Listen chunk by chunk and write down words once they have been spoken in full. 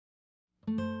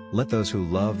Let those who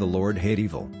love the Lord hate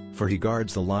evil, for he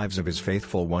guards the lives of his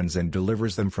faithful ones and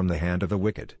delivers them from the hand of the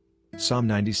wicked. Psalm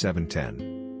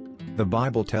 97:10. The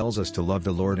Bible tells us to love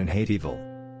the Lord and hate evil.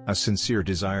 A sincere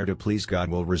desire to please God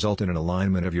will result in an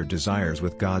alignment of your desires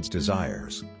with God's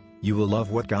desires. You will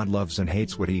love what God loves and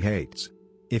hates what he hates.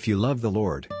 If you love the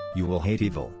Lord, you will hate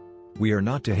evil. We are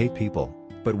not to hate people,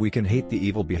 but we can hate the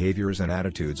evil behaviors and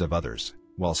attitudes of others,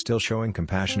 while still showing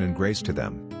compassion and grace to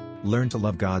them. Learn to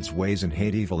love God's ways and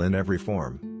hate evil in every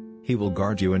form. He will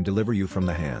guard you and deliver you from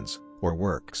the hands, or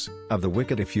works, of the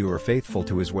wicked if you are faithful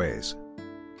to his ways.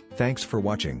 Thanks for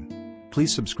watching.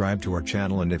 Please subscribe to our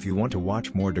channel, and if you want to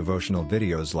watch more devotional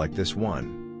videos like this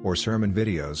one, or sermon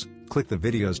videos, click the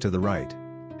videos to the right.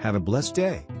 Have a blessed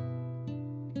day.